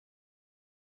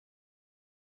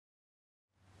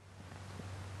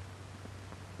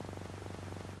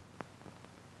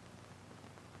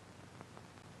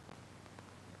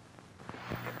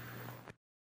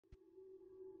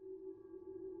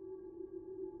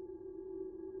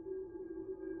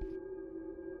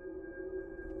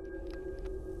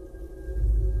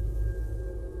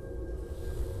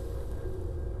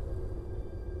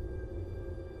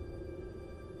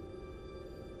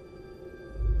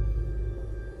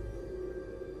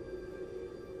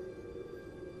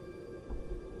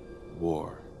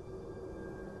War.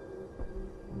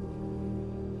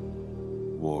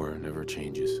 War never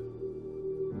changes.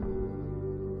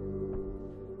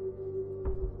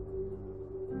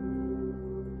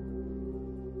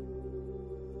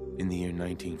 In the year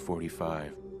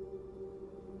 1945,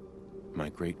 my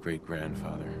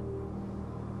great-great-grandfather,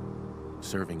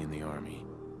 serving in the army,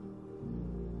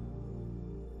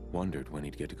 wondered when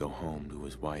he'd get to go home to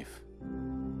his wife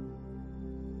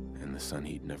and the son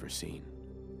he'd never seen.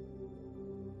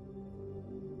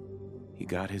 He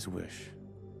got his wish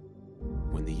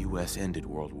when the US ended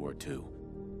World War II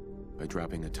by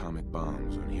dropping atomic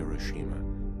bombs on Hiroshima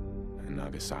and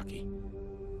Nagasaki.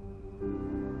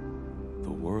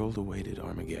 The world awaited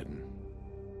Armageddon.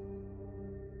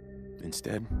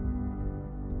 Instead,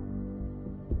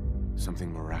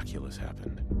 something miraculous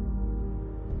happened.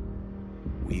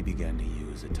 We began to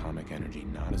use atomic energy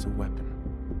not as a weapon,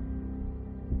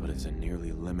 but as a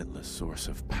nearly limitless source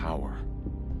of power.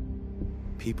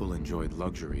 People enjoyed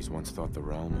luxuries once thought the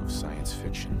realm of science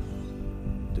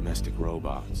fiction. Domestic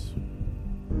robots,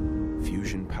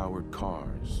 fusion-powered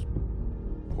cars,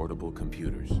 portable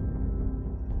computers.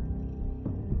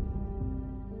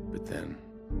 But then,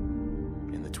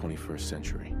 in the 21st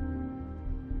century,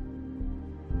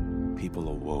 people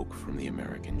awoke from the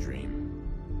American dream.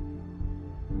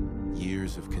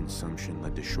 Years of consumption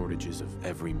led to shortages of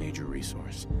every major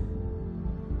resource.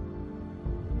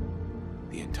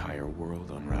 The entire world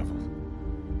unraveled.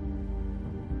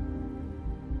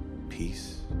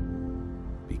 Peace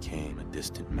became a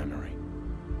distant memory.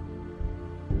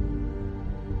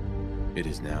 It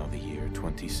is now the year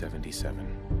 2077.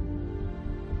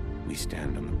 We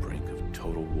stand on the brink of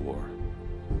total war.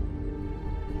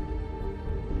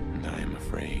 And I am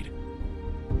afraid.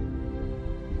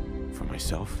 For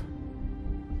myself,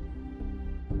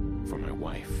 for my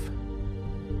wife,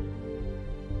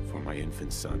 for my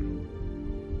infant son.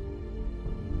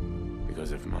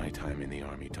 Because if my time in the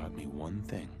army taught me one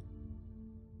thing,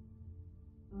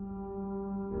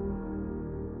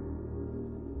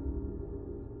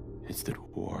 it's that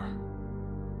war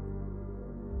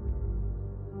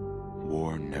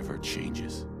never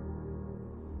changes.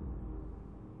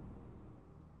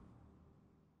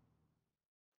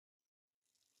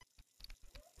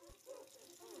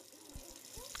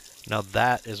 Now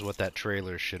that is what that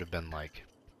trailer should have been like.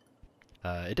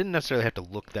 It didn't necessarily have to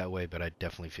look that way, but I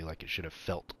definitely feel like it should have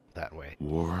felt that way.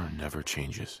 War never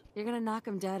changes. You're gonna knock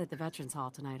him dead at the Veterans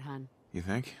Hall tonight, hun. You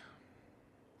think?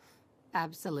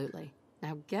 Absolutely.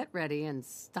 Now get ready and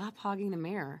stop hogging the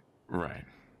mirror. Right.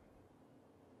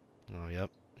 Oh, yep.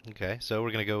 Okay, so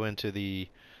we're gonna go into the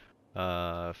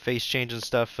face change and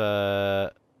stuff.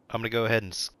 I'm gonna go ahead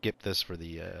and skip this for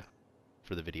the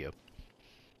video.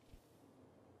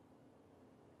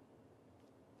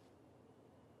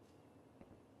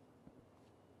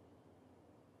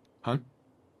 Hun?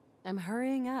 I'm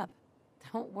hurrying up.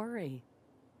 Don't worry.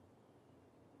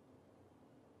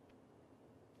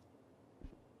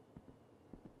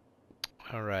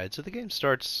 Alright, so the game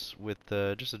starts with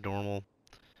just a normal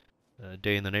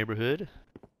day in the neighborhood,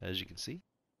 as you can see.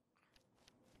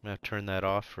 I'm gonna turn that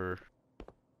off for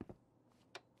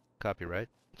copyright.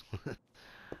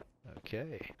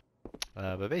 Okay.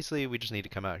 But basically, we just need to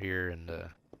come out here and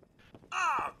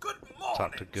Good morning,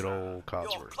 talk to good sir. old Your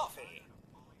Codsworth. coffee.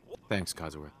 Thanks,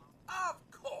 Codsworth. Of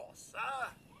course, sir.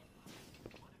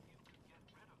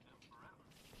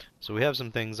 So we have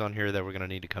some things on here that we're going to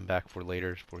need to come back for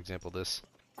later. For example, this.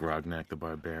 Grognak the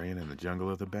Barbarian in the Jungle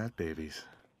of the Bat Babies.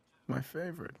 My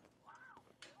favorite.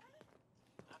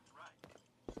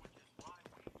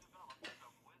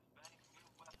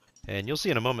 And you'll see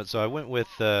in a moment, so I went with,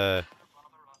 we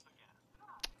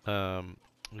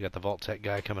got the Vault Tech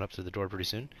guy coming up to the door pretty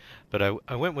soon. But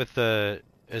I went with,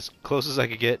 as close as I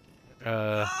could get,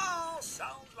 Sounds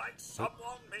like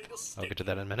someone made a I'll get to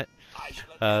that in a minute. I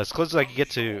shall As close as I could get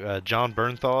to, John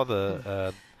Bernthal,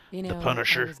 the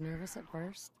Punisher. I was nervous at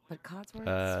first, but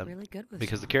Codsworth's really good with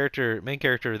Because Sean. the main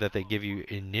character that they give you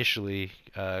initially,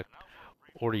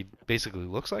 already basically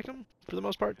looks like him for the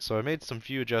most part. So I made some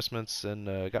few adjustments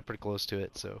and got pretty close to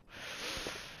it. So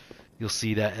you'll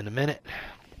see that in a minute.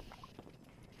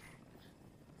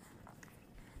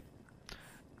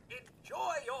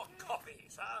 enjoy your coffee,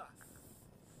 sir.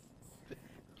 You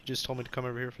just told me to come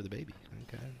over here for the baby.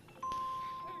 Okay.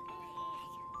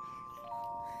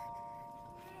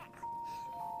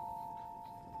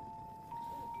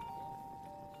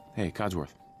 Hey,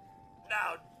 Codsworth.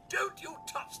 Now, don't you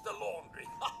touch the laundry.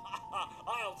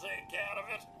 I'll take care of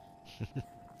it.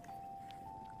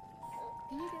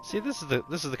 See, this is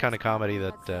the kind of comedy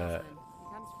that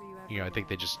I think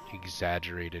they just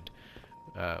exaggerated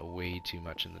way too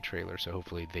much in the trailer, so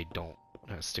hopefully they don't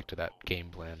stick to that game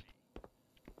plan.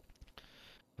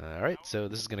 Alright, so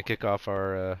this is going to kick off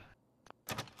our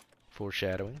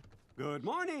foreshadowing. Good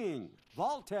morning.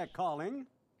 Vault-Tec calling.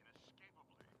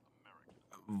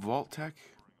 Vault-Tec?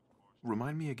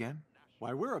 Remind me again?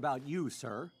 Why, we're about you,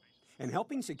 sir, and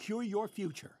helping secure your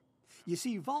future. You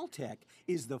see, Vault-Tec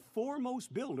is the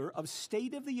foremost builder of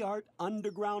state-of-the-art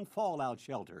underground fallout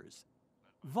shelters.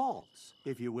 Vaults,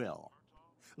 if you will.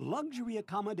 Luxury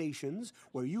accommodations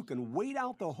where you can wait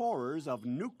out the horrors of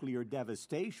nuclear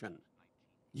devastation.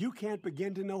 You can't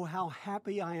begin to know how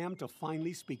happy I am to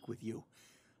finally speak with you.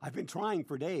 I've been trying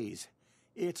for days.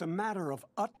 It's a matter of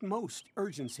utmost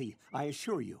urgency, I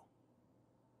assure you.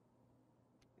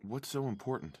 What's so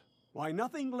important? Why,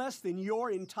 nothing less than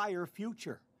your entire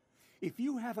future. If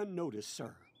you haven't noticed,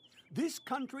 sir, this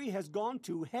country has gone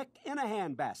to heck in a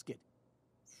handbasket.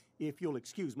 If you'll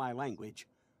excuse my language,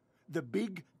 the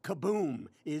big kaboom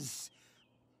is...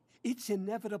 It's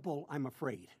inevitable, I'm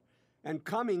afraid, and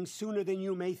coming sooner than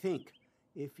you may think,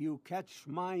 if you catch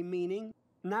my meaning.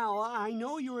 Now, I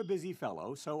know you're a busy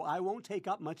fellow, so I won't take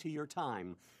up much of your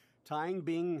time. Time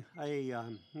being a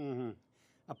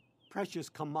precious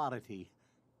commodity.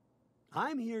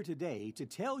 I'm here today to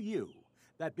tell you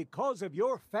that because of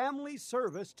your family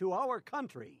service to our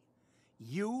country,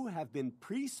 you have been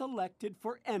pre-selected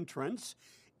for entrance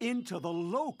into the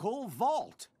local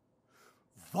vault.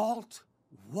 Vault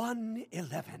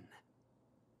 111.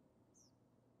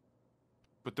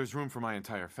 But there's room for my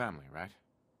entire family, right?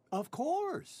 Of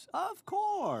course, of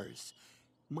course.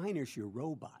 Minus your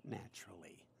robot,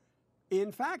 naturally.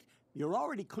 In fact, you're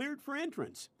already cleared for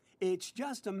entrance. It's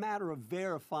just a matter of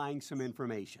verifying some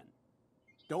information.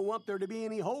 Don't want there to be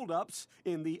any holdups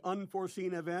in the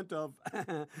unforeseen event of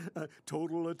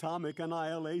total atomic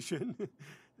annihilation.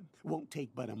 Won't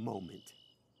take but a moment.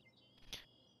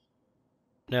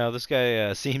 Now, this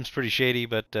guy seems pretty shady,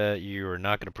 but you're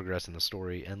not going to progress in the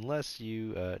story unless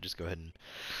you just go ahead and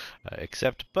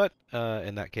accept. But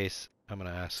in that case, I'm going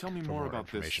to ask Tell me for more about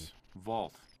information. this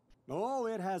vault. Oh,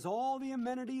 it has all the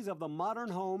amenities of the modern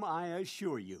home, I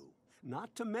assure you.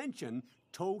 Not to mention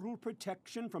total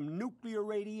protection from nuclear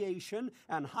radiation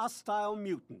and hostile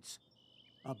mutants.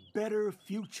 A better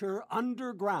future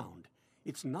underground.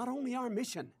 It's not only our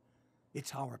mission,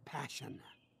 it's our passion.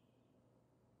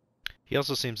 He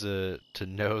also seems to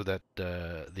know that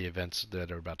the events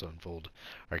that are about to unfold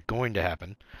are going to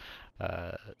happen.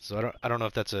 So I don't know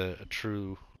if that's a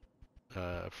true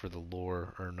for the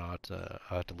lore or not.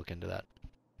 I'll have to look into that.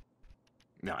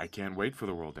 Now, I can't wait for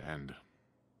the world to end.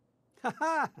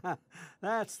 Ha ha!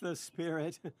 That's the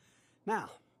spirit. Now,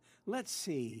 let's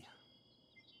see.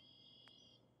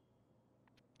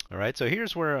 All right, so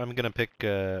here's where I'm gonna pick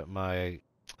my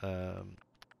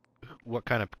what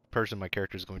kind of person my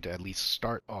character is going to at least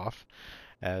start off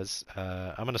as.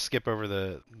 I'm gonna skip over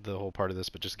the whole part of this,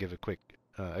 but just give a quick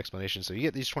explanation. So you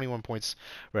get these 21 points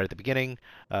right at the beginning,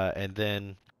 and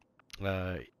then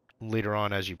later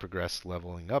on, as you progress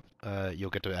leveling up, you'll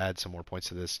get to add some more points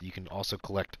to this. You can also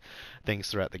collect things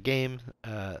throughout the game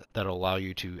that'll allow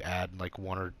you to add like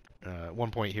 1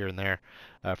 point here and there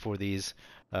for these.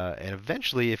 And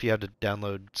eventually, if you have to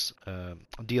download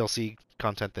DLC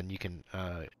content, then you can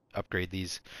upgrade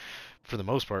these for the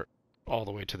most part all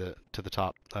the way to the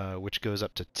top, which goes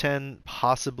up to 10,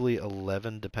 possibly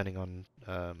 11, depending on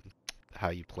how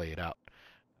you play it out.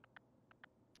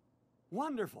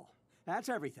 Wonderful. That's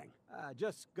everything.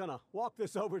 Just gonna walk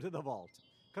this over to the vault.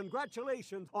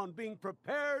 Congratulations on being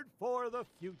prepared for the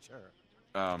future.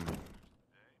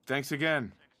 Thanks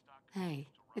again. Hey,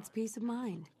 it's peace of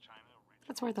mind.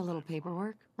 That's worth a little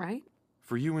paperwork, right?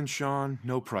 For you and Sean,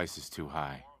 no price is too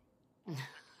high.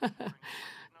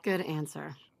 Good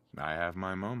answer. I have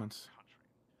my moments.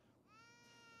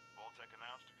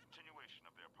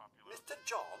 Mr.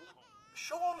 John,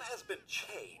 Sean has been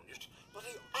changed, but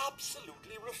he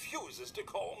absolutely refuses to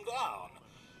calm down.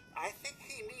 I think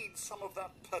he needs some of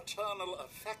that paternal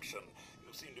affection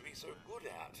you seem to be so good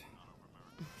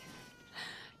at.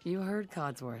 You heard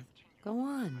Codsworth. Go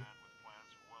on.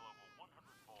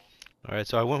 All right,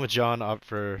 so I went with John up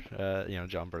for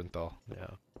John Bernthal. Yeah,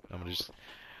 I'm gonna just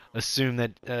assume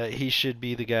that he should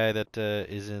be the guy that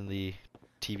is in the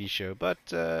TV show, but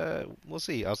we'll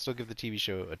see. I'll still give the TV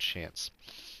show a chance.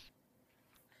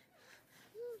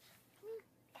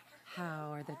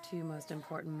 How are the two most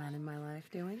important men in my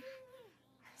life doing?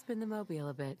 Spin the mobile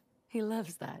a bit. He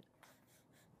loves that.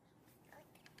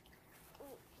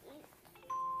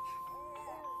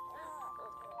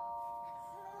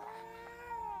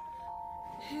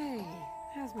 Hey,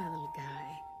 how's my little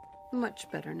guy? Much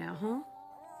better now, huh?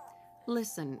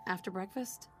 Listen, after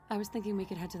breakfast, I was thinking we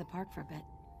could head to the park for a bit.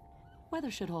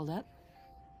 Weather should hold up.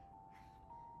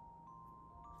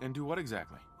 And do what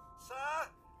exactly? Sir?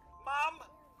 Mum?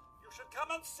 You should come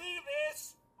and see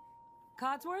this!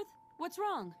 Codsworth? What's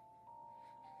wrong?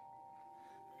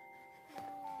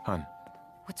 Hun,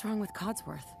 What's wrong with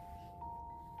Codsworth?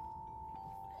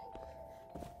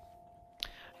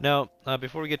 Now,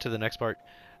 before we get to the next part,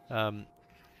 I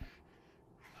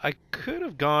could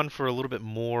have gone for a little bit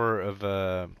more of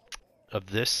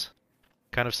this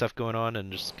kind of stuff going on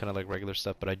and just kind of like regular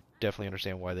stuff, but I definitely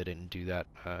understand why they didn't do that.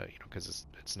 Because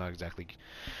it's not exactly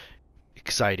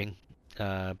exciting.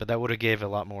 But that would have gave a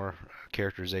lot more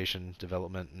characterization,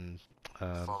 development, and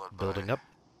building up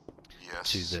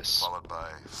to this. Followed by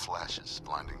flashes,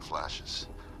 blinding flashes,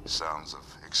 sounds of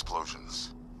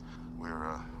explosions.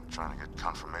 We're trying to get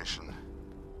confirmation.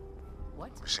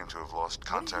 What? We seem to have lost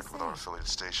contact with our affiliate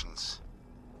stations.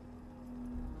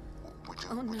 We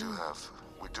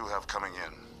do have coming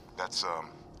in. That's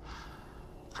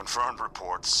confirmed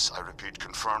reports. I repeat,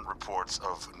 confirmed reports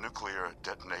of nuclear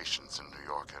detonations in New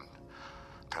York and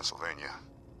Pennsylvania.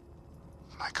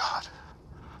 My God.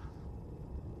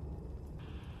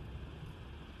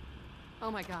 Oh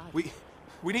my god. We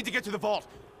need to get to the vault.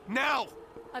 Now!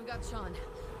 I've got Sean.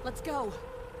 Let's go.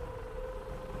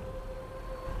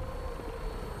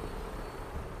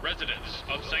 Residents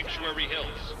of Sanctuary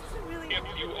Hills, if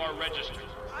you are registered,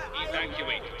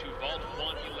 evacuate to Vault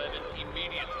 111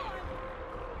 immediately.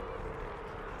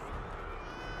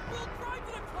 We'll try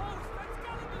to the coast. That's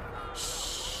gotta be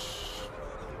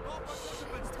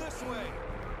fun. This way.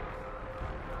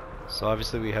 So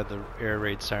obviously we had the air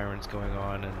raid sirens going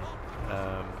on, and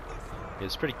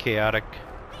it's pretty chaotic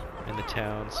in the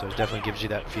town, so it definitely gives you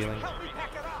that feeling.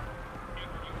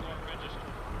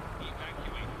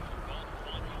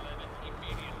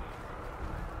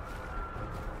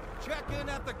 Check in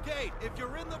at the gate. If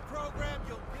you're in the program,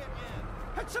 you'll get in.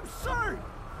 That's absurd!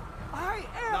 I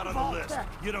am Not on the Vault-Tec.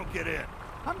 list. You don't get in.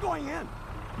 I'm going in.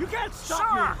 You can't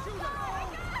stop me.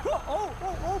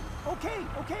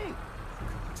 Okay.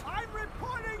 I'm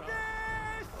reporting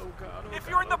this! Oh God. If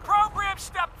you're in the program,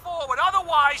 step forward.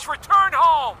 Otherwise, return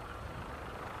home.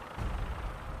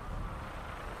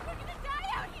 We're gonna die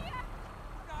out here.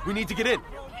 We need to get in.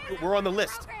 We're on the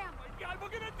list. We're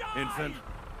gonna die. Infant,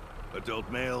 adult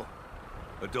male,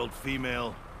 adult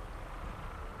female.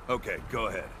 Okay, go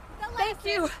ahead. Thank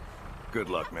you. Good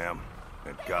luck, ma'am.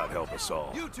 And God help us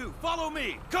all. You two, follow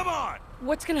me. Come on.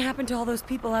 What's gonna happen to all those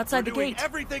people outside the We're doing gate?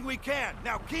 everything we can.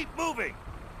 Now keep moving.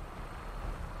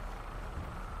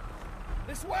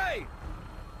 This way.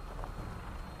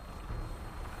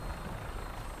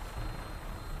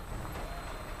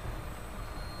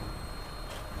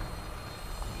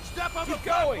 Step on the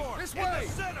platform. This way. In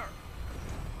the center.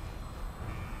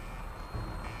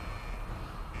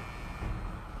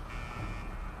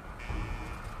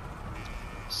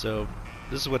 So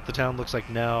this is what the town looks like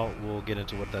now. We'll get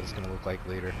into what that's going to look like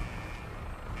later.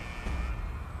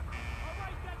 All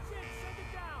right, that's it. Send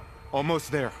it down.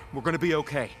 Almost there. We're gonna be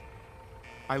okay.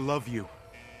 I love you.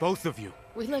 Both of you.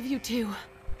 We love you too.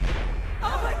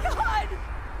 Oh my god!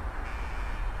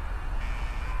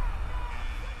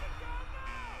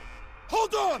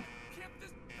 Hold on. Can't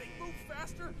this thing move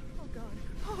faster? Oh god.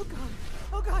 Oh god.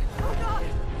 Oh god. Oh god.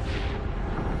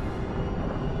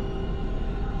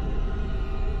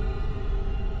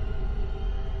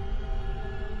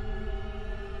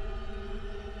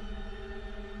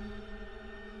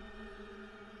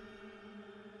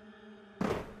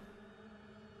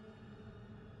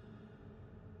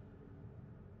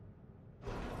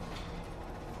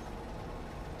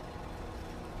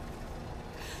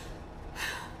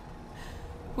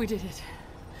 We did it.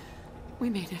 We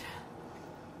made it.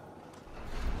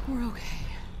 We're okay.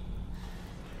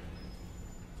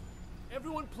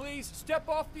 Everyone, please step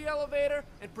off the elevator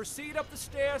and proceed up the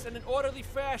stairs in an orderly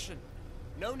fashion.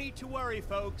 No need to worry,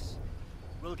 folks.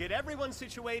 We'll get everyone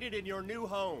situated in your new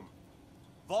home.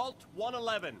 Vault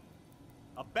 111.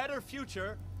 A better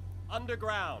future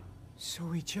underground. So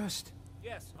we just...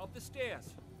 Yes, up the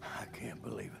stairs. I can't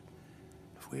believe it.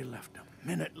 If we left a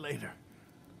minute later...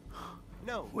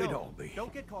 No, We'd all be.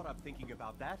 Don't get caught up thinking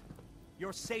about that.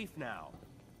 You're safe now.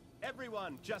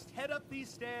 Everyone, just head up these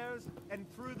stairs and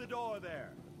through the door there.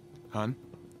 Hun?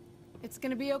 It's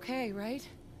gonna be okay, right?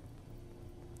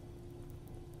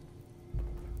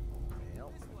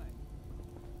 This way.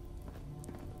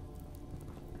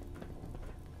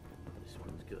 This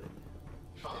one's good.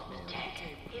 Vault-Tec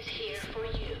is here for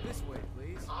you. This way,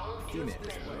 please.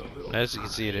 As you can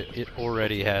see, it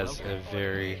already has a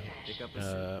very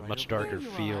much darker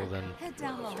feel than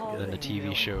the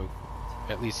TV show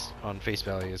at least on face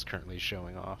value, is currently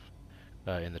showing off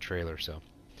in the trailer. So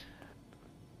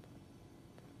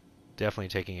definitely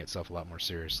taking itself a lot more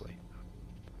seriously.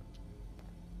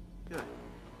 Good.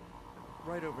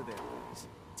 Right over there.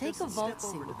 Take Just a vault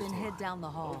step over suit, to the then table. head down the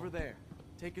hall. Over there.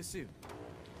 Take a suit.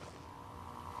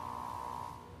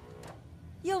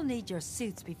 You'll need your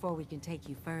suits before we can take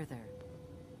you further.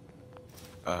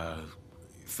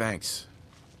 Thanks.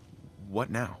 What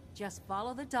now? Just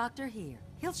follow the doctor here.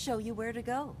 He'll show you where to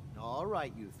go. All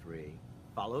right, you three.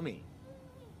 Follow me.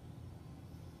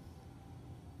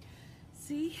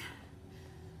 See?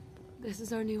 This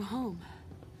is our new home.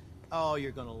 Oh,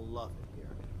 you're gonna love it here.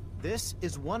 This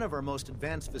is one of our most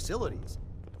advanced facilities.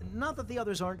 Not that the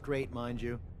others aren't great, mind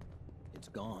you. It's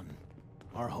gone.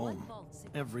 Our home.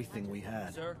 Everything we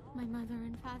had. Sir? My mother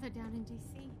and father down in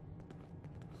D.C.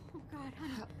 Oh, God,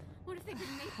 honey. What if they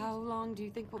couldn't make How long do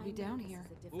you think we'll be down here?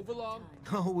 Move along.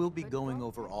 Oh, we'll be going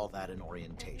over all that in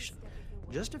orientation.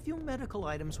 Just a few medical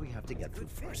items we have to get through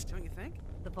first. Don't you think?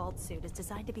 The vault suit is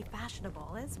designed to be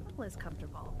fashionable as well as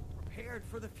comfortable. Prepared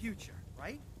for the future,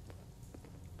 right?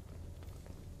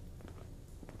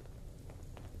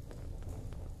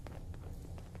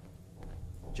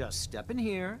 Just step in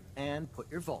here and put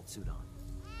your vault suit on.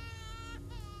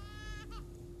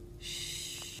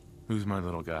 Who's my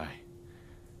little guy?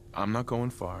 I'm not going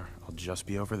far. I'll just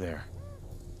be over there.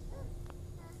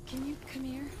 Can you come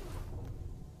here?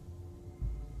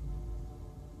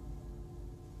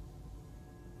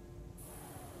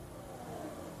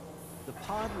 The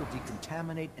pod will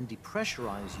decontaminate and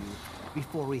depressurize you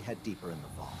before we head deeper in the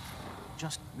vault.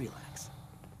 Just relax.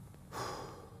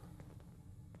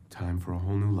 Time for a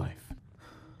whole new life.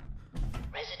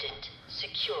 Resident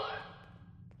secure.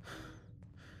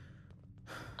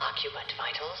 Occupant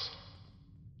vitals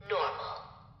normal.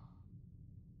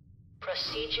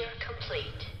 Procedure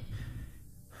complete.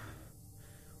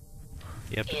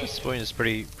 Yep, this point is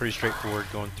pretty straightforward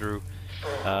going through.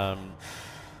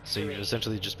 So you've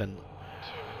essentially just been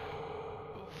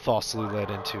falsely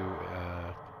led into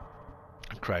a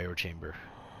cryo chamber.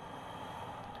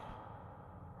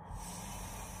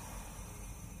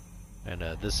 And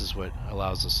this is what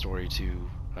allows the story to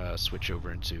switch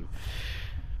over into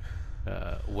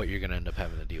what you're going to end up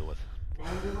having to deal with.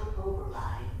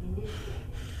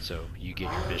 So you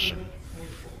get your mission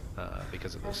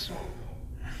because of this.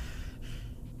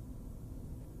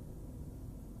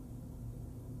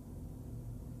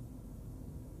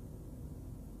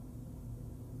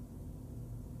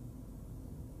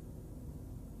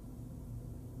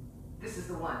 This is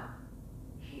the one.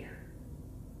 Here.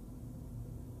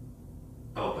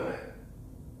 Open it.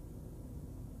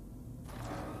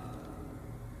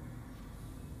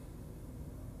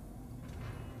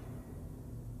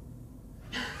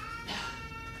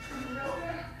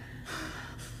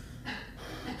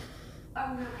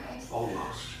 Are we okay?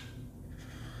 Almost.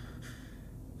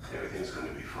 Everything's going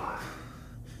to be fine.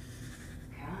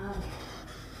 Come.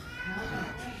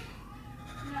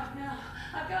 No,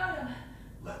 I got him.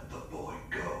 Let the boy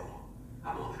go.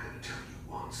 I'm only going to tell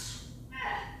you once.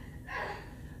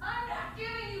 I'm not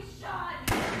giving you Sean.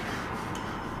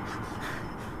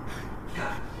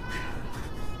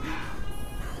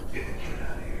 Get the kid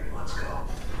out of here. Let's go.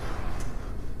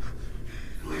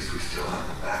 At least we still have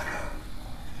the backup.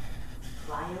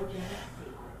 Cryogenic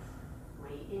sequence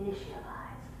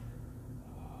reinitialized.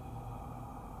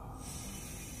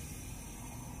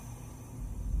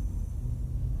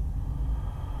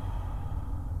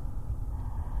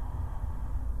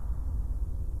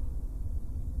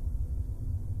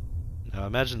 Now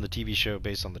imagine the TV show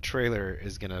based on the trailer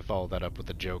is going to follow that up with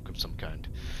a joke of some kind,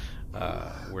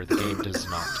 where the game does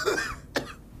not.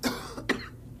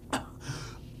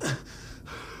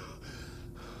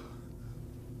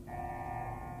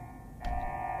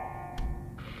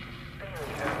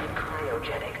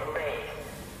 Cryogenic array.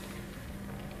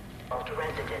 All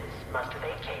residents must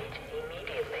vacate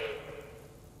immediately.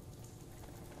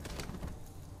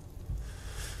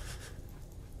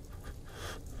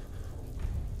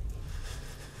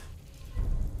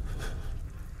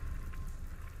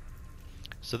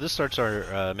 So this starts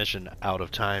our mission out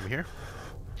of time here.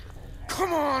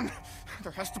 Come on!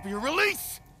 There has to be a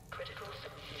release! Cryogenic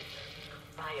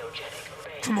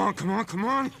array. Come on, come on, come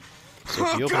on! So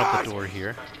if you open up the door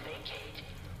here,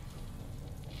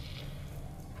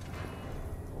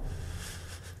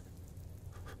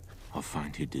 I'll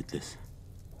find who did this.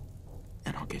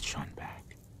 And I'll get Sean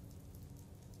back.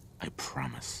 I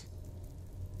promise.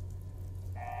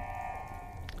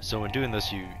 so in doing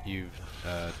this, you've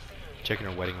taken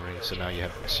her wedding ring, so now you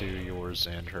have two, yours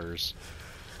and hers.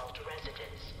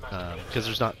 Because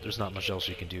there's not much else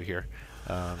you can do here.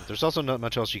 There's also not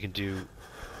much else you can do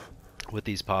with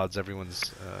these pods.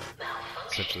 Everyone's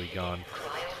essentially gone.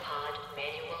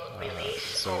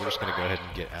 So we're just going to go ahead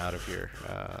and get out of here.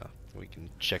 We can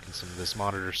check in some of this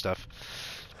monitor stuff.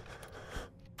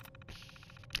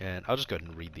 And I'll just go ahead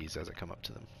and read these as I come up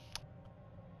to them.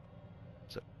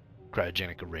 So,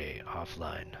 cryogenic array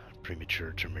offline.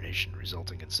 Premature termination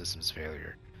resulting in systems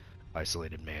failure.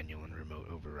 Isolated manual and remote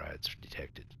overrides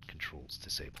detected. Controls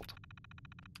disabled.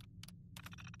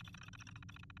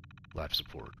 Life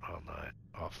support online,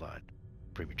 offline.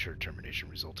 Premature termination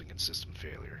resulting in system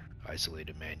failure.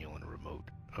 Isolated manual and remote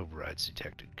overrides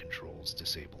detected. Controls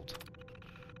disabled.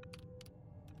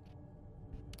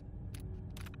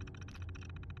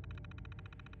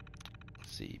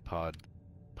 Let's see, pod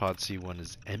C1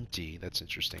 is empty. That's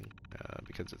interesting,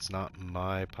 because it's not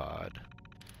my pod.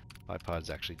 My pod's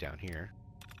actually down here.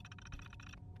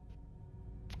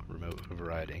 Remote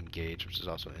override engage, which is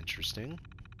also interesting.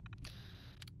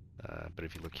 But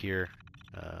if you look here,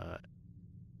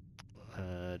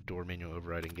 door manual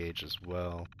override engage as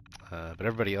well. But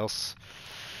everybody else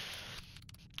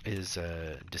is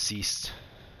deceased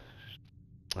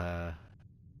due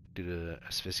to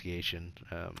asphyxiation.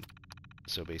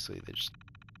 So basically they just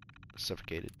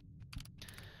suffocated.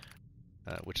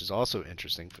 Which is also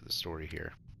interesting for the story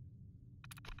here.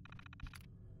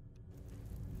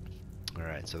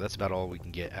 Alright, so that's about all we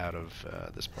can get out of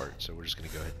this part, so we're just going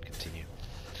to go ahead and continue.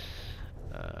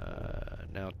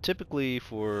 Now, typically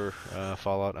for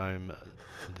Fallout, I'm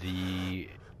the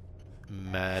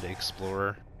mad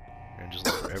explorer and just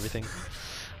look for everything.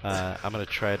 I'm going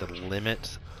to try to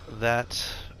limit that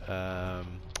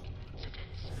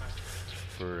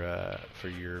for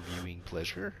your viewing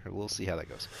pleasure. We'll see how that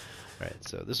goes. Alright,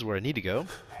 so this is where I need to go,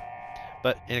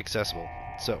 but inaccessible.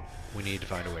 So, we need to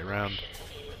find a way around.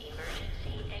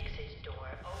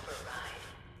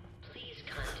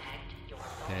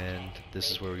 And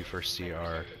this is where we first see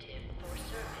our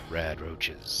rad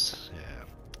roaches.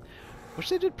 Yeah. Which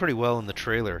they did pretty well in the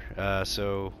trailer. I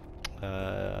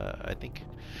think,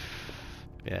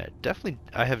 yeah, definitely,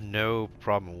 I have no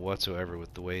problem whatsoever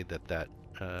with the way that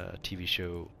TV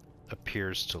show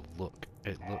appears to look.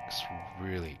 It looks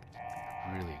really,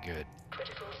 really good.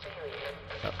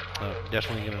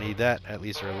 Definitely going to need that, at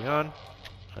least early on.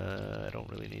 I don't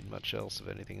really need much else of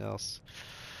anything else.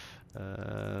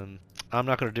 I'm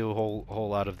not going to do a whole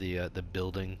lot of the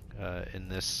building in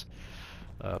this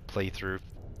playthrough.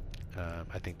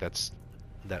 I think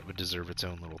that would deserve its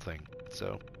own little thing.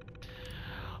 So,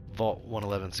 Vault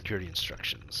 111 security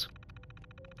instructions.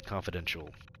 Confidential.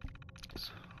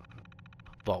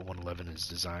 Vault 111 is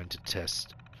designed to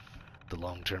test the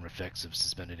long-term effects of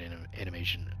suspended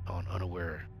animation on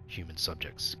unaware human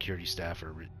subjects. Security staff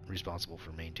are responsible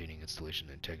for maintaining installation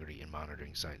integrity and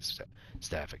monitoring science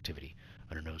staff activity.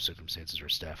 Under no circumstances are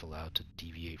staff allowed to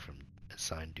deviate from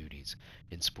assigned duties.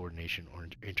 Insubordination or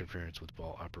interference with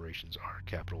vault operations are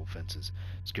capital offenses.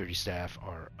 Security staff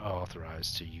are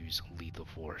authorized to use lethal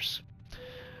force.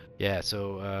 Yeah,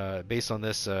 so based on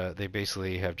this, they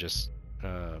basically have just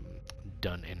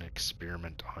done an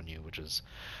experiment on you, which is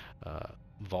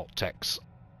Vault-Tech's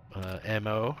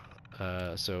MO,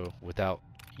 so without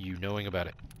you knowing about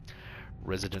it.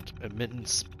 Resident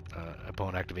admittance.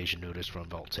 Upon activation notice from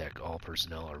Vault-Tech, all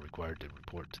personnel are required to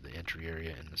report to the entry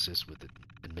area and assist with the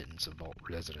admittance of Vault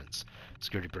residents.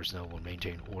 Security personnel will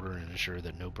maintain order and ensure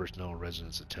that no personnel or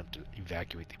residents attempt to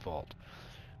evacuate the vault.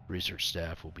 Research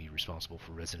staff will be responsible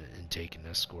for resident intake and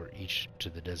escort each to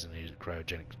the designated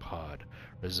cryogenic pod.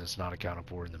 Residents not accounted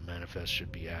for in the manifest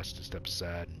should be asked to step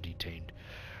aside and detained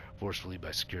forcefully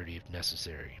by security if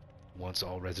necessary. Once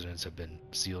all residents have been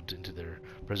sealed into their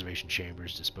preservation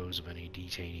chambers, dispose of any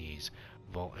detainees.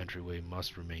 Vault entryway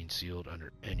must remain sealed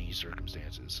under any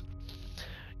circumstances.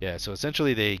 Yeah, so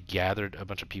essentially they gathered a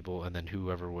bunch of people, and then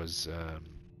whoever was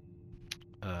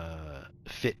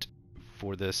fit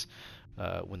for this,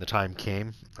 when the time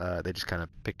came, they just kind of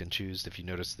picked and chose. If you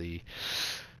notice, the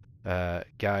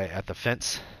guy at the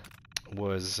fence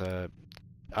was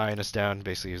eyeing us down.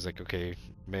 Basically, he was like, okay,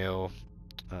 male,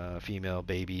 female,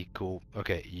 baby, cool.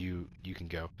 Okay, you can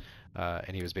go.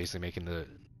 And he was basically making the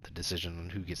decision on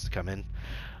who gets to come in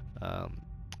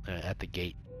at the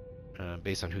gate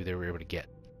based on who they were able to get.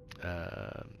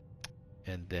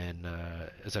 And then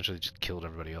essentially just killed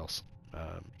everybody else,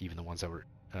 even the ones that were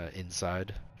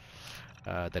inside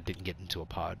that didn't get into a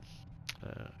pod.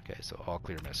 Okay, so all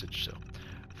clear message. So,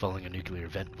 following a nuclear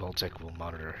event, Vault-Tech will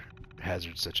monitor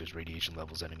hazards such as radiation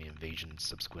levels, enemy invasions,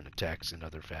 subsequent attacks, and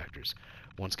other factors.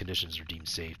 Once conditions are deemed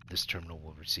safe, this terminal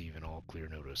will receive an all-clear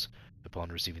notice. Upon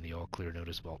receiving the all-clear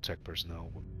notice, Vault-Tech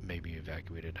personnel may be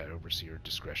evacuated at overseer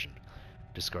discretion.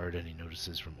 Discard any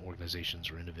notices from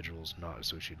organizations or individuals not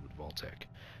associated with Vault-Tec,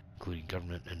 including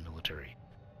government and military.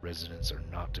 Residents are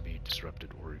not to be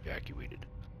disrupted or evacuated.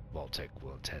 Vault-Tec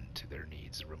will attend to their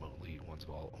needs remotely once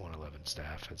Vault 111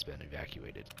 staff has been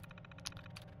evacuated.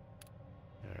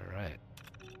 Alright.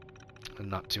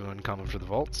 Not too uncommon for the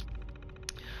Vaults.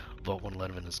 Vault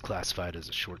 111 is classified as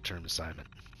a short-term assignment.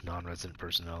 Non-resident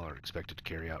personnel are expected to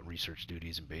carry out research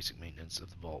duties and basic maintenance of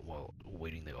the vault while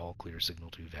awaiting the all-clear signal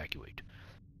to evacuate.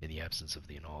 In the absence of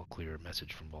the all-clear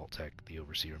message from Vault-Tec, the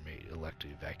Overseer may elect to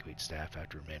evacuate staff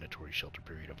after a mandatory shelter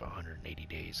period of 180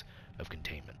 days of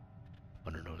containment.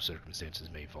 Under no circumstances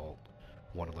may Vault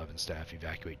 111 staff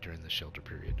evacuate during the shelter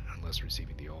period unless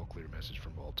receiving the all-clear message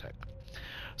from Vault-Tec.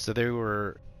 So they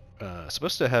were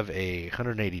supposed to have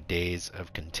 180 days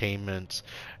of containment,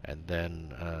 and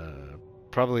then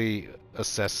probably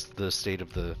assess the state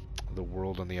of the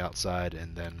world on the outside,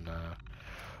 and then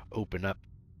open up.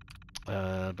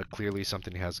 But clearly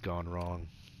something has gone wrong.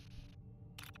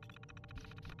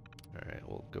 Alright,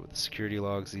 we'll go with the security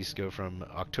logs. These go from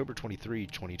October 23,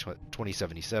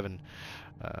 2077,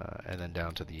 and then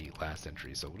down to the last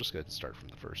entry. So we'll just go ahead and start from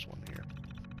the first one here.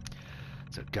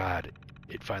 So, God,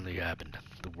 it finally happened.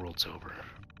 The world's over.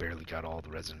 Barely got all the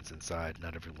residents inside.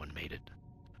 Not everyone made it.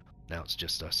 Now it's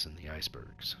just us and the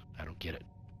icebergs. I don't get it.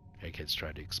 Eggheads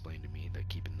tried to explain to me that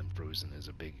keeping them frozen is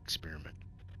a big experiment.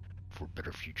 For a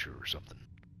better future or something.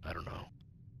 I don't know.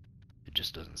 It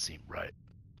just doesn't seem right.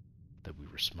 That we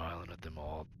were smiling at them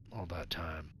all that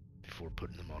time before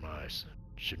putting them on ice.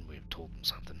 Shouldn't we have told them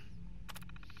something?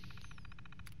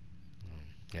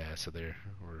 Yeah, so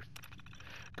we're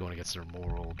going against their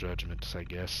moral judgments, I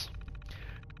guess.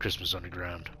 Christmas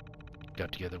underground.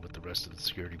 Got together with the rest of the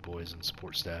security boys and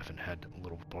support staff and had a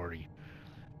little party.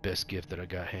 Best gift that I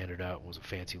got handed out was a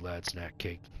fancy lad snack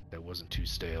cake that wasn't too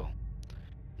stale.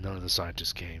 None of the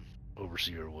scientists came.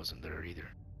 Overseer wasn't there either.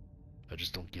 I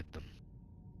just don't get them.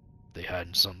 They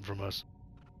hiding something from us?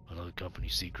 Another company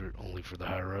secret only for the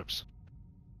higher-ups?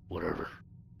 Whatever.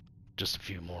 Just a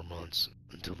few more months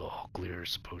until the all clear is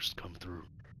supposed to come through.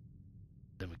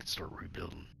 Then we can start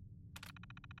rebuilding.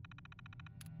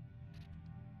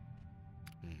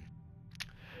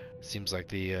 Seems like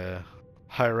the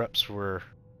higher-ups were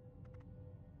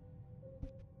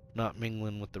not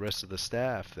mingling with the rest of the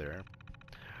staff there.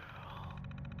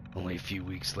 Only a few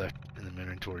weeks left in the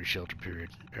mandatory shelter period.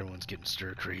 Everyone's getting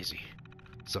stir crazy.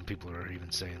 Some people are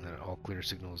even saying that all clear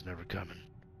signal is never coming.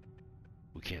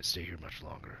 We can't stay here much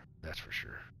longer, that's for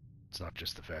sure. It's not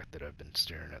just the fact that I've been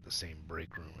staring at the same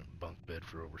break room and bunk bed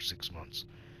for over 6 months.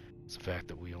 It's the fact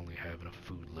that we only have enough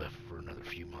food left for another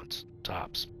few months,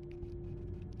 tops.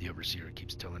 The Overseer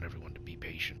keeps telling everyone to be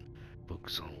patient,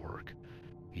 focus on work.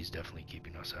 He's definitely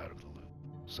keeping us out of the loop.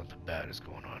 Something bad is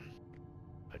going on.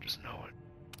 I just know it.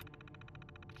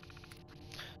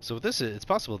 So with this, it's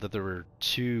possible that there were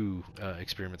two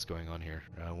experiments going on here.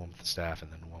 One with the staff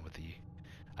and then one with the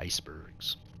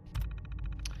icebergs.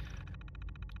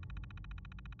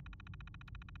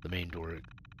 The main door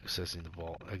accessing the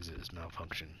vault exit is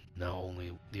malfunctioned. Now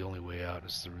the only way out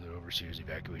is through the Overseer's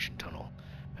evacuation tunnel.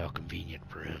 How convenient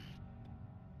for him.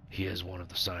 He has one of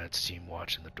the science team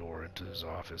watching the door into his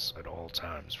office at all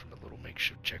times from a little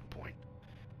makeshift checkpoint.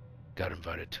 Got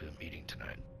invited to a meeting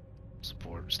tonight.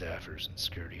 Support staffers and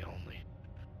security only.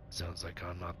 Sounds like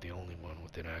I'm not the only one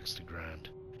with an axe to grind.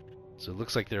 So it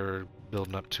looks like they're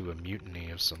building up to a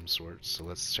mutiny of some sort. So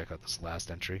let's check out this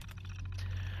last entry.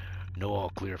 No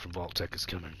all clear from Vault-Tec is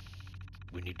coming.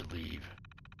 We need to leave.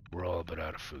 We're all but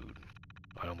out of food.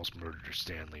 I almost murdered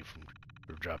Stanley for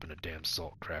dropping a damn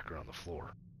salt cracker on the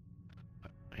floor.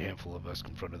 A handful of us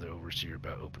confronted the Overseer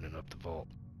about opening up the vault.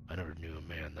 I never knew a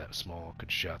man that small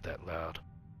could shout that loud.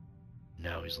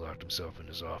 Now he's locked himself in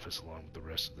his office along with the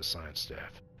rest of the science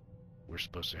staff. We're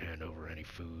supposed to hand over any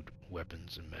food,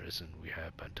 weapons, and medicine we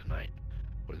have by tonight,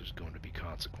 or there's going to be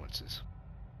consequences.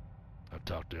 I've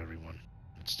talked to everyone.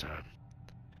 It's time.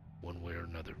 One way or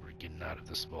another, we're getting out of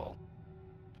this vault.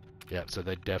 Yeah, so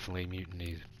they definitely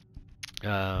mutinied.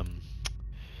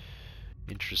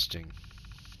 Interesting.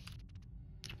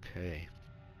 Okay.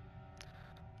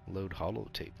 Load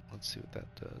holotape. Let's see what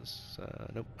that does.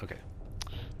 Nope. Okay.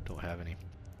 Don't have any.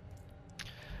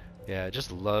 Yeah, I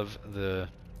just love the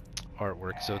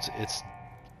artwork. So it's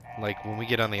like when we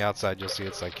get on the outside, you'll see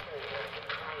it's like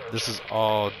this is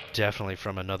all definitely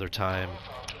from another time,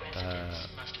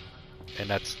 and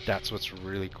that's what's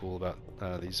really cool about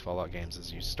these Fallout games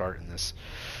is you start in this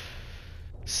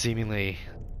seemingly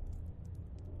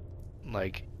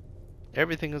like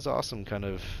everything is awesome kind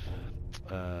of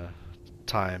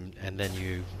time, and then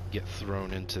you get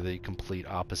thrown into the complete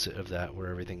opposite of that, where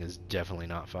everything is definitely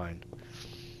not fine.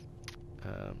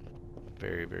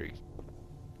 Very, very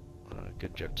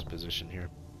good juxtaposition here.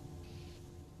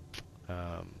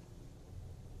 Yeah.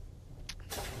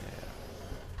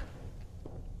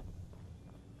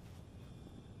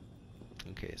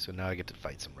 Okay, so now I get to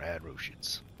fight some rad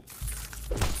roaches.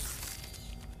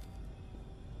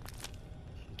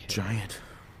 Okay. Giant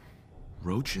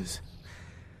roaches?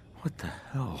 What the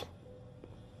hell?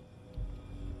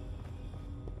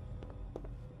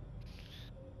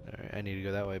 Alright, I need to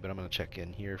go that way, but I'm gonna check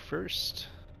in here first.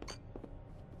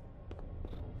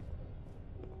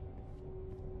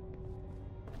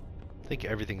 I think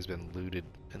everything's been looted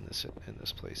in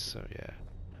this place, so yeah.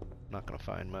 I'm not gonna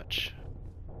find much.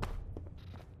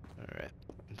 Alright,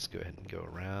 let's go ahead and go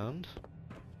around.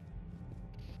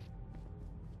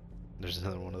 There's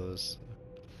another one of those.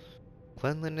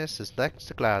 Cleanliness is next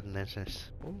to gladness.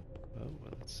 Oh, well,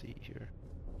 let's see here.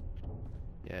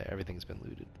 Yeah, everything's been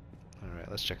looted.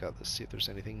 Alright, let's check out this, see if there's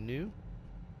anything new.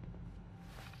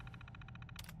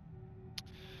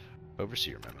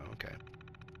 Overseer memo, okay.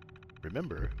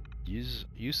 Remember,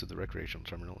 use of the recreational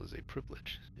terminal is a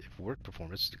privilege. If work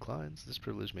performance declines, this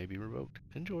privilege may be revoked.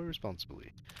 Enjoy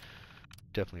responsibly.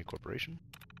 Definitely a corporation.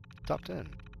 Top 10.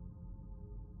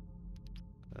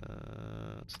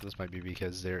 So this might be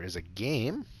because there is a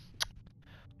game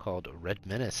called Red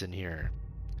Menace in here.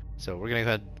 So we're gonna go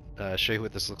ahead and show you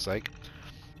what this looks like.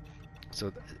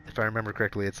 So if I remember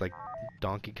correctly, it's like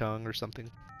Donkey Kong or something.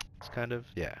 It's kind of,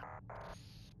 yeah.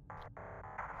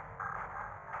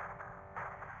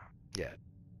 Yeah.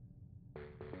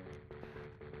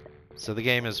 So the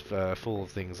game is full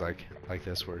of things like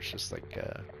this, where it's just like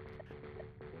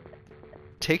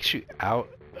takes you out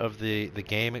of the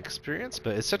game experience,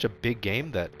 but it's such a big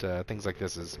game that things like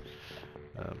this is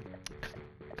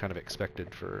kind of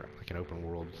expected for like an open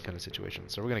world kind of situation.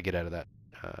 So we're gonna get out of that,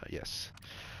 yes.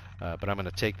 But I'm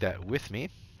gonna take that with me.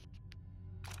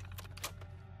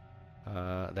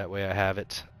 That way I have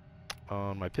it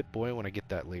on my Pip-Boy when I get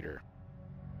that later.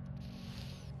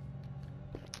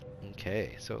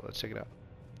 Okay, so let's check it out.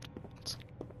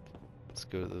 Let's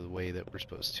go the way that we're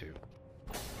supposed to.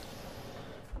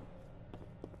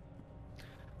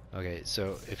 Okay,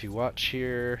 so if you watch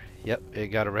here, yep, it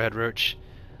got a rad roach.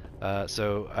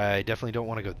 So I definitely don't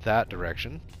want to go that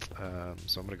direction.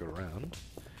 So I'm going to go around,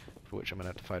 for which I'm going to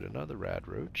have to fight another rad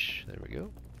roach. There we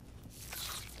go.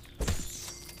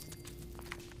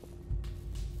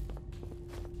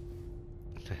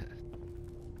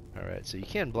 Alright, so you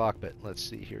can block, but let's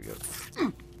see, here we go.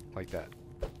 Like that.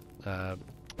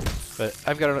 But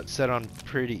I've got it set on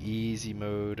pretty easy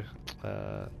mode.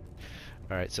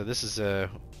 Alright, so this is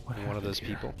one of those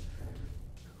people.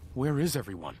 Where is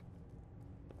everyone?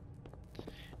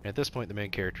 And at this point, the main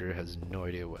character has no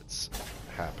idea what's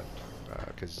happened,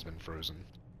 because he's been frozen.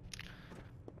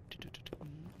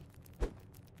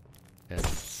 And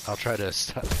I'll try to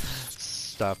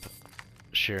stop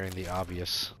sharing the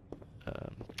obvious,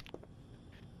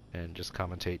 and just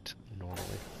commentate normally.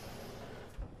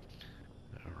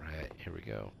 Alright, here we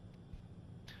go.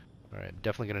 Alright,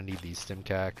 definitely going to need these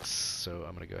stimcacks, so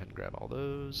I'm going to go ahead and grab all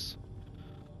those.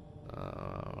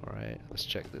 Alright, let's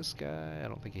check this guy. I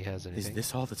don't think he has anything. Is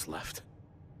this all that's left?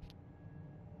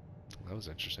 That was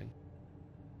interesting.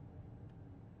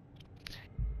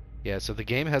 Yeah, so the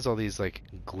game has all these like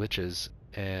glitches,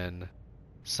 and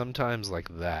sometimes like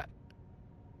that,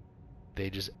 they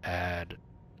just add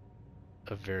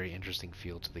a very interesting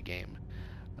feel to the game.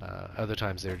 Other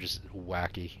times they're just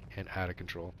wacky and out of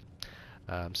control.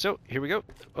 So here we go.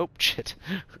 Oh shit!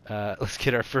 Let's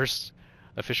get our first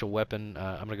official weapon.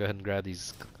 I'm gonna go ahead and grab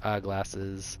these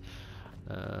glasses,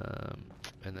 and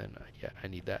then yeah, I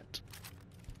need that.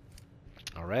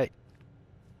 All right.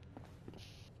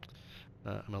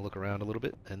 I'm gonna look around a little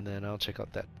bit, and then I'll check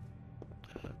out that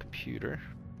computer.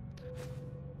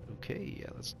 Okay, yeah,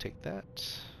 let's take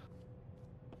that.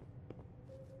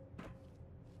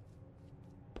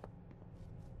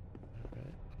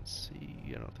 Alright, let's see.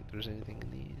 I don't think there's anything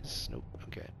in these. Nope,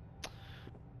 okay.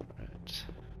 Alright.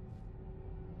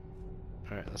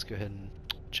 Alright, let's go ahead and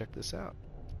check this out.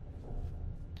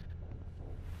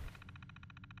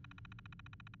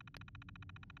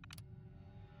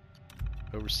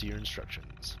 Overseer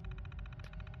instructions.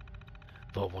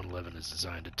 Vault 111 is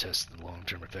designed to test the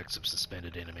long-term effects of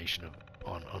suspended animation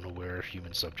on unaware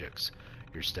human subjects.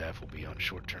 Your staff will be on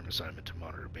short-term assignment to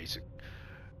monitor basic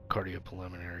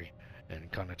cardiopulmonary and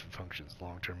cognitive functions.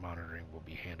 Long-term monitoring will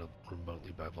be handled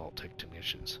remotely by Vault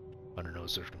technicians. Under no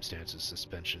circumstances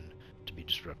suspension to be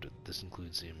disrupted. This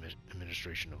includes the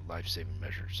administration of life-saving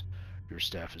measures. Your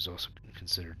staff is also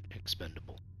considered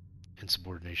expendable.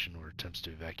 Insubordination or attempts to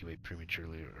evacuate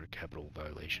prematurely are capital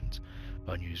violations.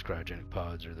 Unused cryogenic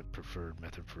pods are the preferred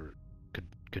method for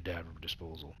cadaver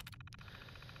disposal.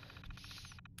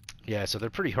 Yeah, so they're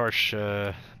pretty harsh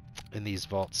in these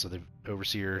vaults. So the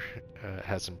Overseer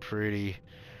has some pretty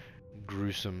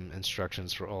gruesome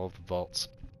instructions for all of the vaults.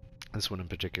 This one in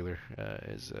particular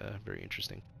is very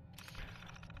interesting.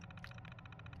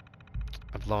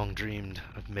 I've long dreamed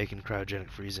of making cryogenic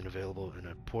freezing available in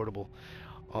a portable,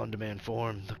 on-demand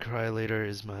form. The cryolator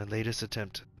is my latest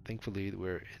attempt. Thankfully,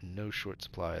 we're in no short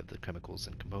supply of the chemicals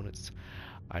and components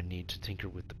I need to tinker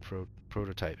with the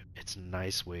prototype. It's a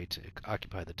nice way to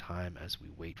occupy the time as we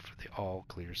wait for the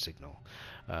all-clear signal.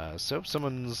 So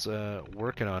someone's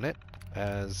working on it.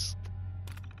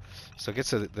 So I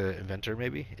guess the inventor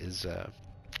maybe is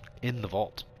in the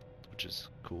vault, which is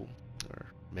cool, or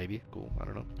maybe cool. I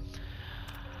don't know.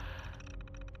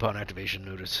 Upon activation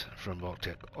notice from Vault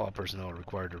Tech, all personnel are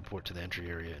required to report to the entry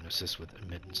area and assist with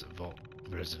admittance of Vault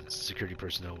residents. Security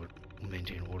personnel would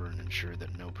maintain order and ensure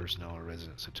that no personnel or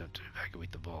residents attempt to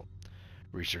evacuate the vault.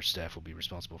 Research staff will be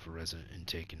responsible for resident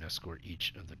intake and escort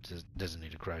each of the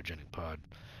designated cryogenic pod.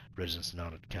 Residents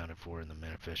not accounted for in the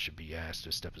manifest should be asked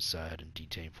to step aside and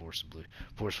detained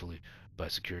forcefully by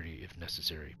security if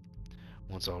necessary.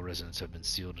 Once all residents have been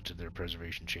sealed into their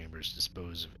preservation chambers,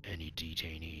 dispose of any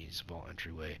detainees. Vault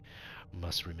entryway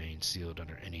must remain sealed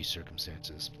under any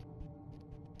circumstances.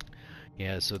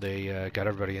 Yeah, so they got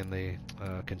everybody in the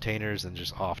containers and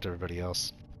just offed everybody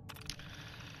else.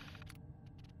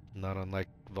 Not unlike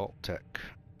Vault Tech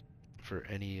for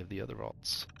any of the other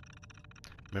vaults.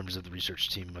 Members of the research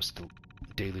team must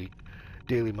daily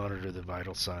monitor the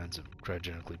vital signs of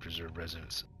cryogenically preserved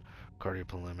residents.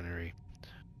 Cardiopulmonary,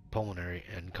 pulmonary,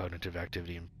 and cognitive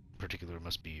activity in particular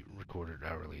must be recorded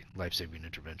hourly. Life-saving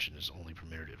intervention is only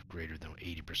permitted if greater than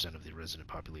 80% of the resident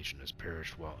population has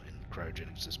perished while in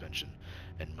cryogenic suspension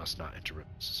and must not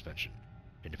interrupt suspension.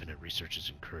 Independent research is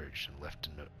encouraged and left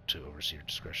to overseer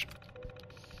discretion.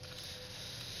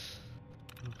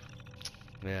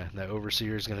 Yeah, that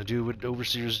overseer is going to do what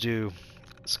overseers do.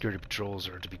 Security patrols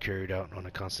are to be carried out on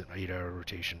a constant 8-hour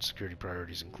rotation. Security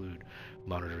priorities include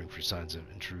monitoring for signs of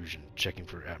intrusion, checking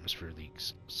for atmosphere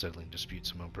leaks, settling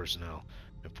disputes among personnel,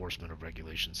 enforcement of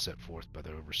regulations set forth by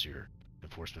the overseer,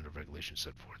 enforcement of regulations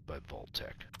set forth by Vault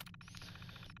Tech.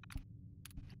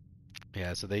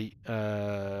 Yeah, so they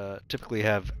typically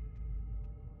have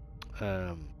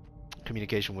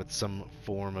communication with some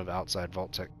form of outside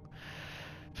Vault Tech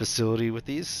facility with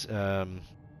these.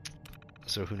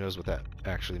 So who knows what that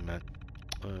actually meant.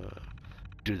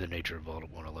 Due to the nature of Vault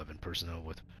 111, personnel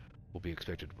will be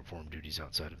expected to perform duties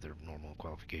outside of their normal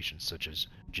qualifications, such as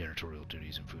janitorial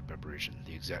duties and food preparation.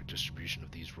 The exact distribution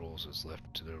of these roles is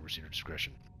left to the overseer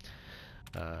discretion.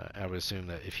 I would assume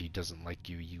that if he doesn't like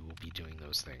you, you will be doing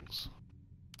those things.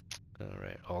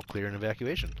 Alright, all clear in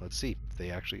evacuation. Let's see if they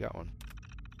actually got one.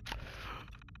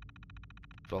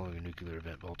 Following a nuclear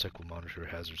event, Vault-Tec will monitor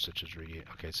hazards such as radiation.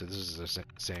 Okay, so this is the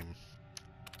same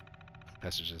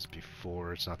message as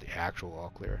before. It's not the actual all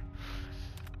clear.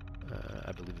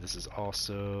 I believe this is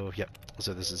also... Yep,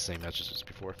 so this is the same message as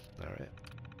before. Alright.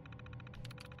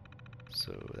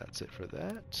 So that's it for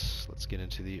that. Let's get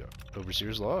into the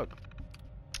Overseer's log.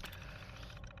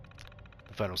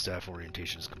 The final staff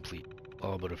orientation is complete.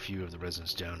 All but a few of the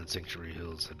residents down in Sanctuary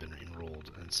Hills have been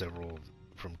enrolled, and several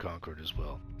from Concord as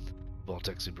well.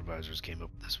 Vault-Tec supervisors came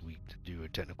up this week to do a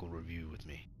technical review with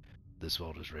me. This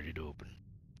vault is ready to open.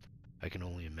 I can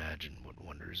only imagine what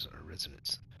wonders our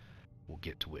residents will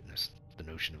get to witness. The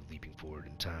notion of leaping forward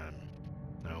in time.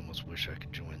 I almost wish I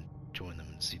could join them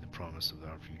and see the promise of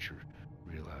our future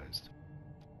realized.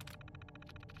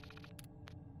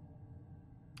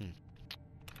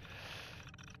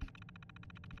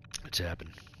 It's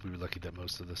happened. We were lucky that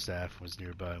most of the staff was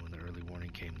nearby when the early warning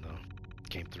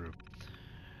came through.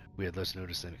 We had less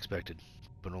notice than expected,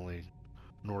 but only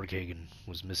Norghagen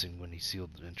was missing when he sealed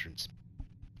the entrance.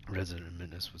 Resident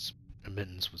admittance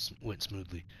went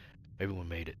smoothly. Everyone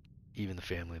made it, even the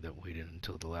family that waited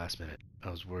until the last minute. I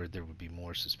was worried there would be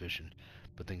more suspicion,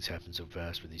 but things happened so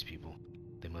fast for these people.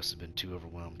 They must have been too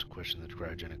overwhelmed to question the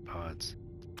cryogenic pods.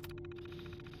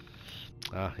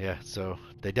 Yeah, so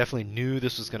they definitely knew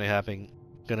this was gonna happen.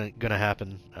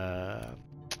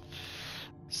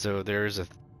 So there's a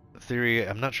theory.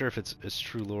 I'm not sure if it's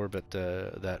true lore, but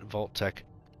that Vault-Tec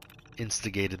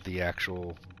instigated the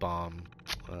actual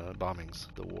bombings,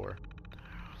 the war.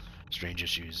 Strange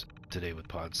issues today with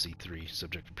Pod C3.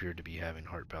 Subject appeared to be having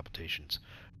heart palpitations.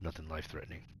 Nothing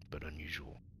life-threatening, but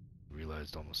unusual.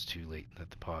 Realized almost too late that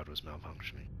the pod was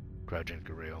malfunctioning. Cryogenic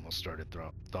array almost started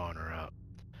thawing her out.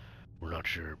 We're not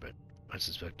sure, but I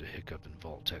suspect a hiccup in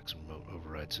Vault-Tech's remote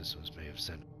override systems may have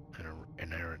sent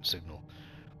an errant signal.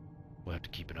 We'll have to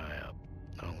keep an eye out.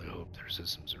 I only hope their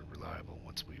systems are reliable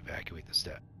once we evacuate the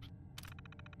staff.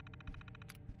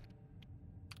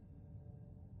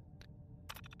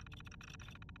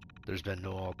 There's been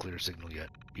no all-clear signal yet,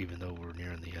 even though we're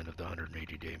nearing the end of the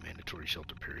 180-day mandatory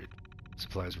shelter period.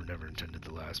 Supplies were never intended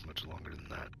to last much longer than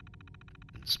that.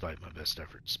 And despite my best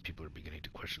efforts, people are beginning to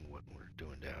question what we're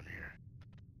doing down here.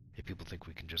 If people think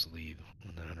we can just leave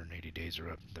when the 180 days are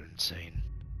up, they're insane.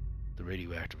 The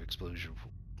radioactive explosion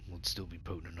would still be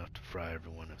potent enough to fry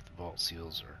everyone if the vault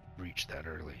seals are breached that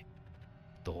early.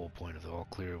 The whole point of the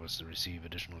all-clear was to receive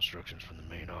additional instructions from the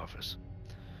main office.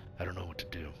 I don't know what to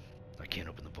do. I can't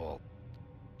open the vault.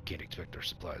 Can't expect our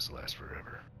supplies to last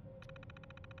forever.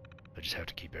 I just have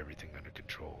to keep everything under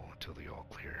control until the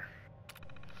all-clear.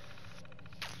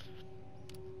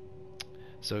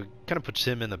 So it kind of puts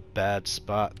him in a bad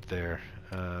spot there,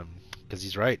 because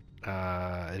he's right.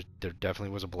 There definitely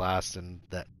was a blast, and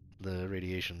that the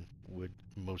radiation would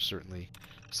most certainly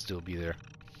still be there.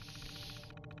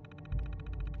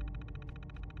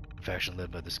 A faction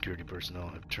led by the security personnel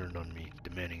have turned on me,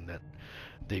 demanding that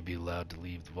they be allowed to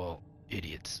leave the vault.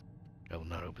 Idiots. I will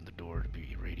not open the door to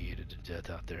be irradiated to death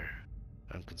out there.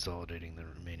 I'm consolidating the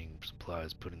remaining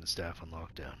supplies, putting the staff on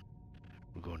lockdown.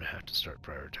 We're going to have to start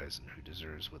prioritizing who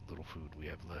deserves what little food we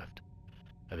have left.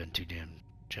 I've been too damn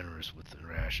generous with the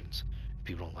rations. If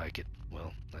people don't like it,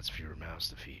 well, that's fewer mouths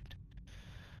to feed.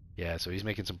 Yeah, so he's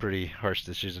making some pretty harsh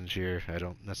decisions here. I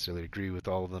don't necessarily agree with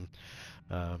all of them.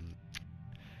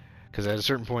 Because at a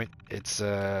certain point, it's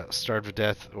starve to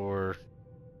death or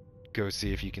go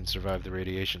see if you can survive the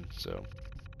radiation. So,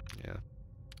 yeah.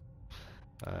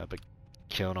 But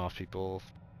killing off people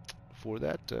for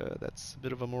that, that's a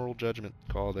bit of a moral judgment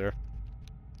call there.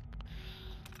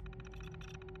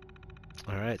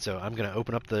 Alright, so I'm going to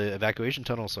open up the evacuation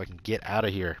tunnel so I can get out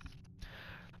of here.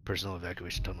 Personal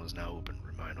evacuation tunnel is now open.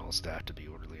 Remind all staff to be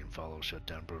orderly and follow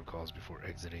shutdown protocols before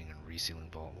exiting and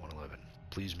resealing Vault 111.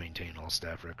 Please maintain all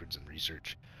staff records and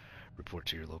research. Report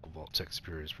to your local Vault-Tech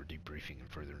superiors for debriefing and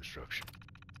further instruction.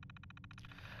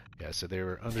 Yeah, so they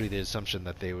were under the assumption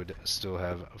that they would still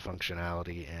have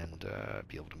functionality and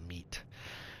be able to meet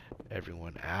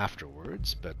everyone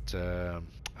afterwards, but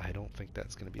I don't think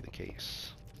that's going to be the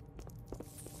case.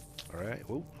 Alright,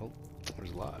 whoa, oh,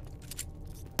 there's a lot.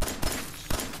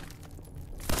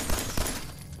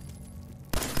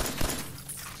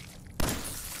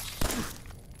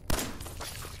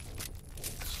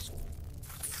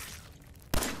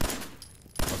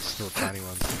 Oh, still tiny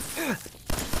ones.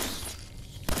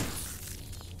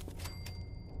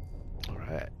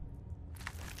 Alright.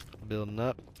 Building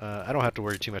up. I don't have to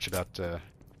worry too much about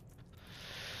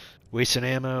wasting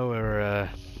ammo or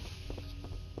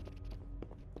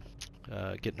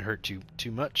getting hurt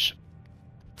too much,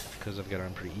 because I've got it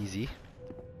on pretty easy.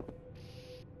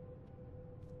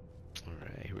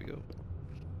 Alright, here we go.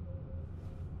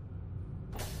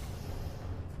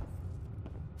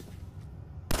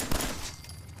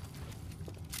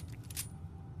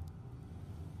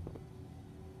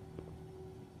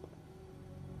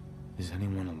 Is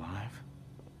anyone alive?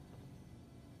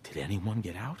 Did anyone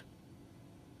get out?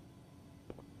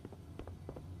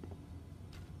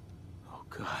 Oh,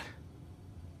 God.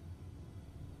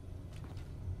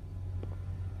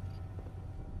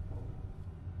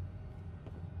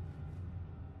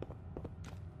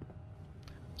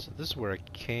 So this is where I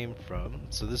came from.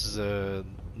 So this is a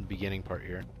beginning part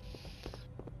here.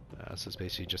 So it's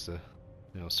basically just a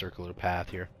circular path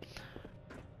here.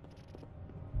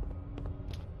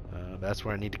 That's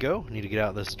where I need to go. I need to get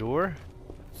out this door.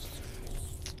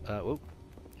 Whoa.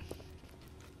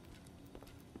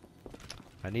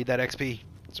 I need that XP.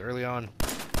 It's early on.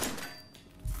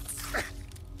 I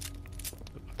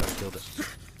thought I killed it.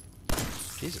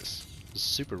 Jesus. This is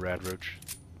super rad roach.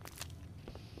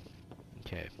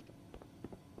 Okay.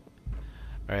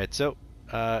 Alright, so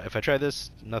if I try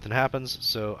this, nothing happens,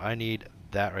 so I need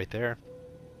that right there.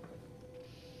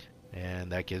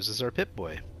 And that gives us our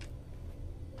Pip-Boy.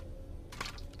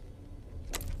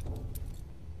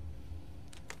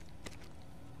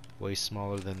 Way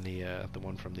smaller than the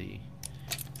one from the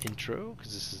intro,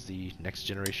 because this is the next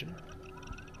generation.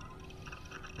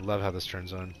 I love how this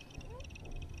turns on.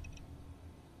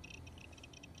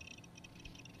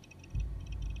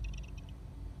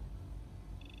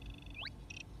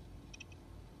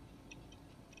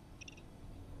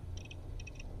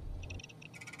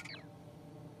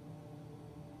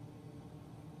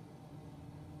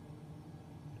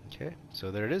 Okay, so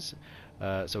there it is.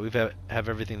 So we have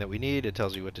everything that we need. It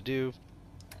tells you what to do.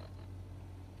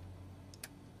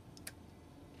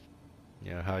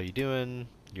 You know, how you doing,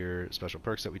 your special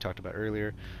perks that we talked about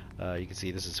earlier. You can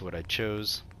see this is what I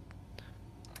chose.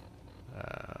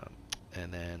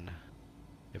 And then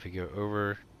if we go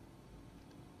over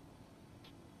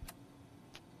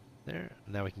there,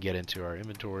 now we can get into our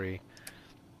inventory,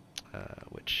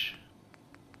 which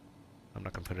I'm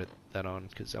not going to put that on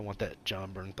because I want that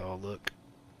John Bernthal look.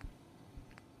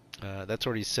 That's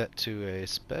already set to a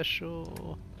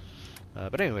special.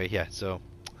 But anyway, yeah, so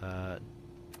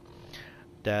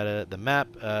data, the map,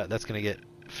 that's going to get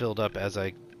filled up as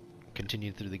I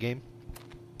continue through the game.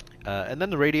 And then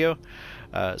the radio.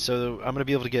 So I'm going to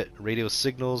be able to get radio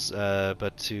signals,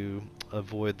 but to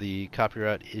avoid the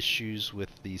copyright issues with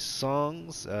the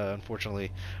songs,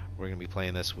 unfortunately, we're going to be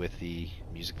playing this with the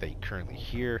music that you currently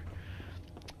hear.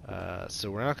 So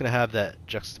we're not going to have that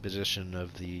juxtaposition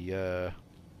of the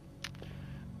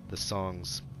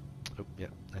songs. Oh, yeah,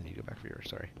 I need to go back for here,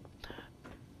 sorry.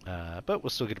 But we'll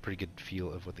still get a pretty good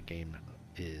feel of what the game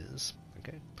is.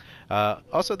 Okay.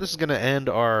 Also, this is going to end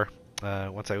our,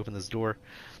 once I open this door,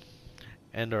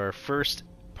 end our first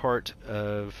part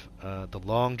of the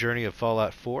long journey of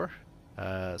Fallout 4.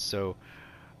 So,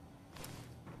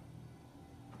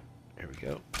 there we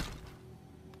go.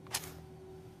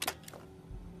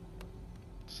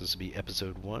 So this will be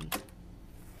episode 1.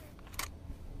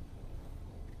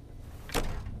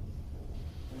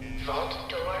 Vault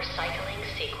door cycling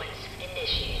sequence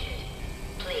initiated.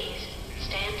 Please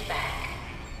stand back.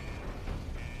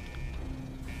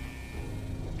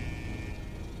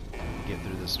 Get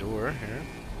through this door here.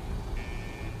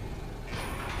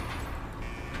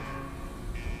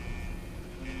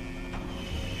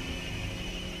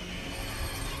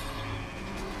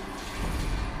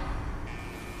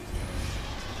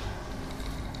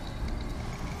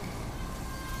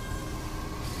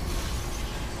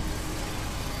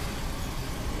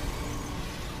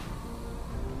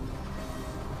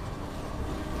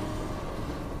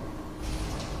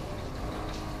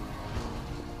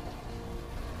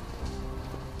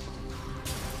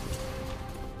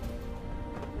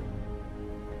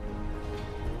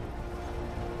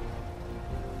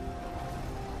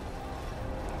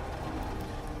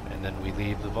 And then we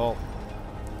leave the vault.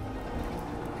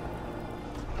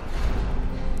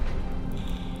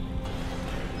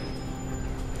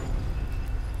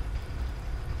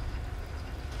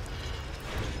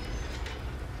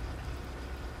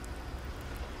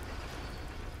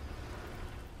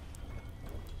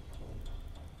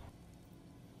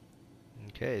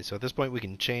 Okay, so at this point we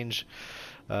can change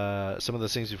some of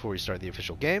those things before we start the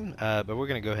official game, but we're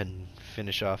going to go ahead and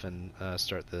finish off and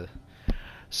start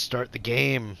the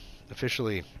game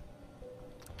officially.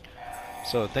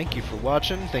 So thank you for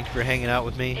watching. Thank you for hanging out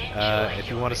with me. If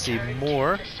you want to see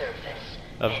more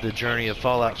of the journey of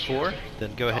Fallout 4,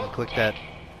 then go ahead and click that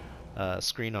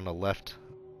screen on the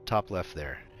top left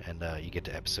there, and you get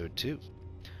to episode 2.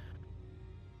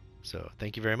 So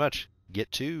thank you very much.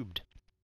 Get tubed.